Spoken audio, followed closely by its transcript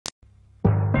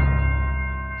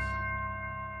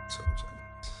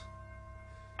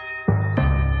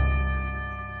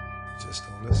they're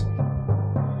still listening.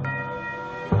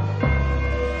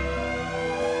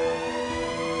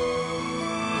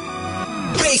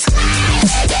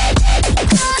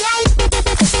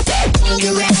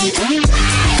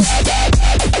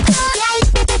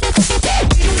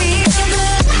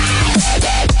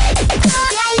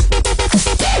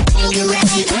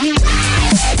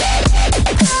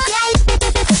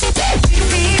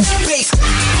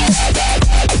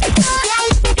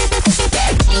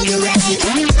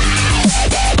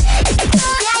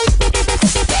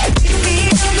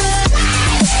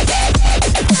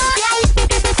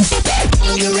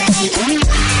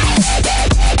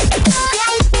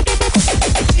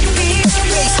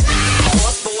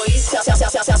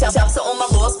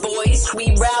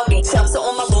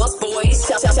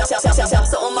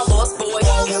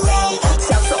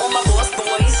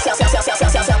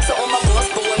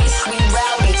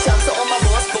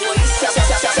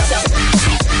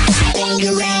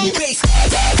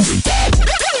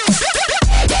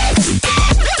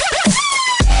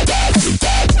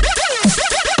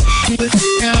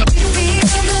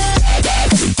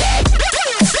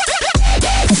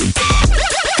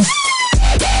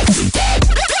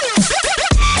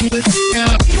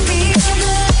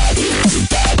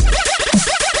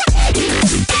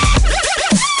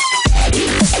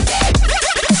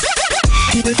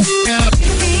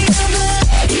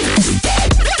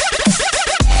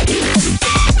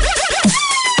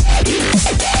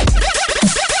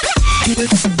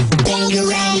 You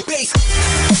ready?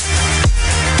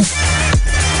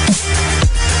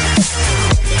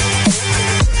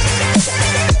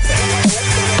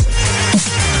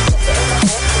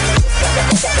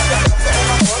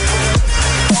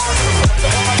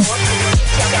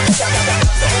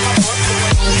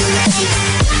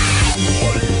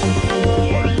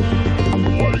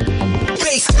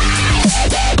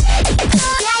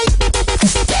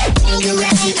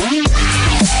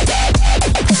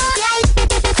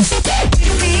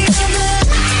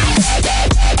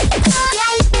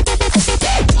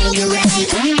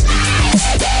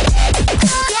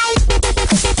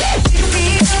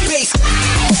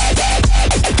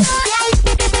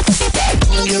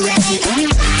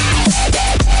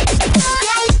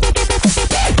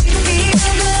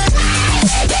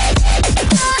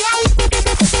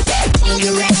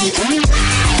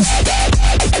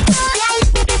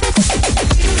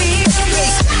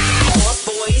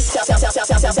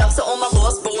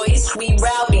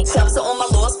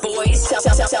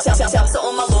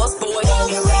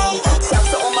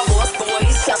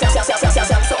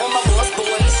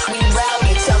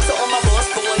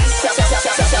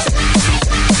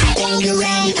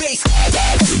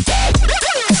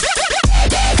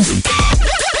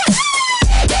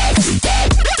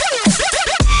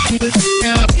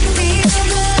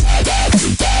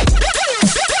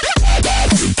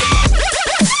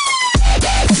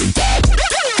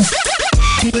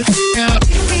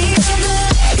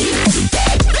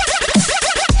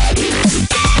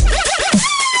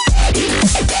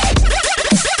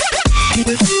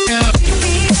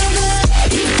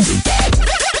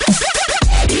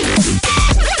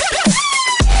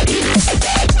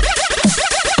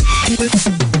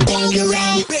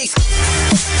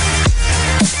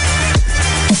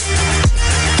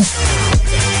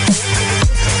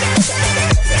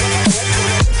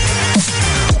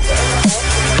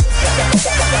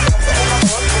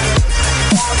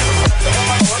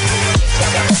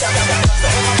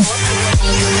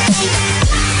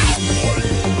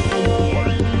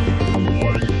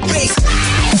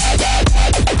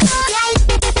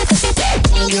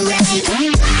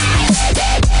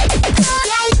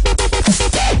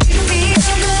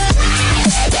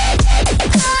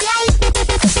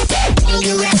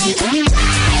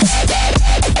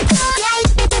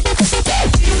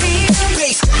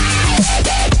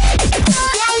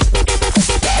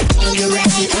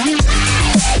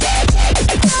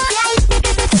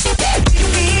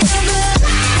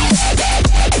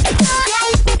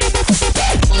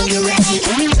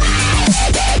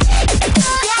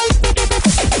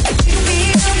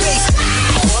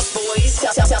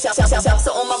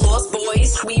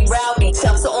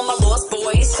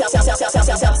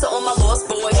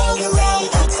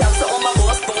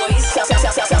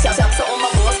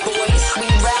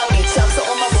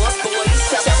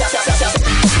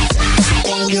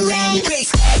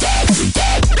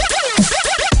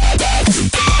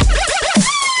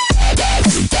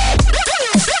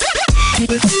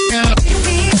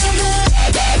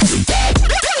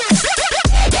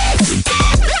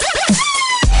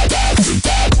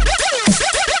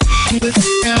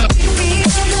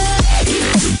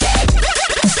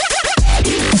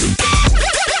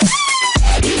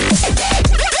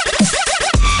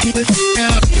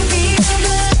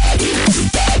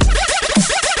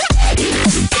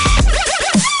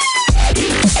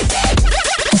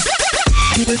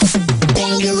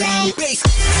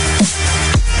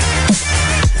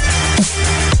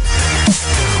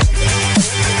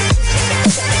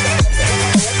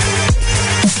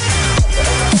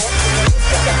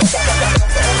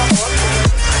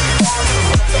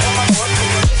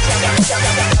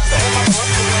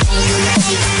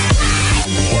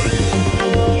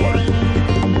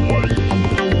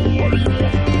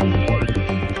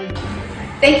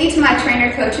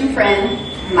 coach and friend,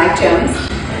 Mike Jones.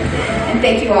 And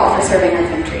thank you all for serving our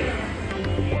country.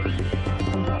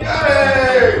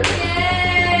 Yay!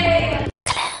 Yay!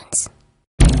 Clowns.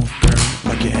 Move, girl,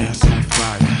 like your ass on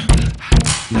fire.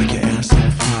 Like your ass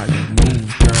on fire. Move,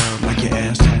 girl, like your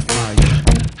ass on fire.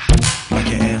 Like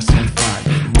your ass on fire.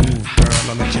 Move, girl,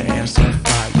 I let your ass on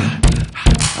fire.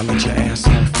 I let your ass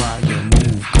on fire.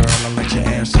 Move, girl, I let your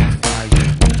ass on fire.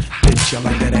 Bitch, I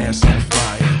like that ass on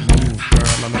fire. Move,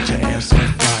 girl, I let your ass on fire.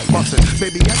 Listen,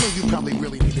 baby, I know you probably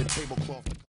really need a tablecloth.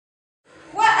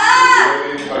 What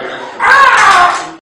up?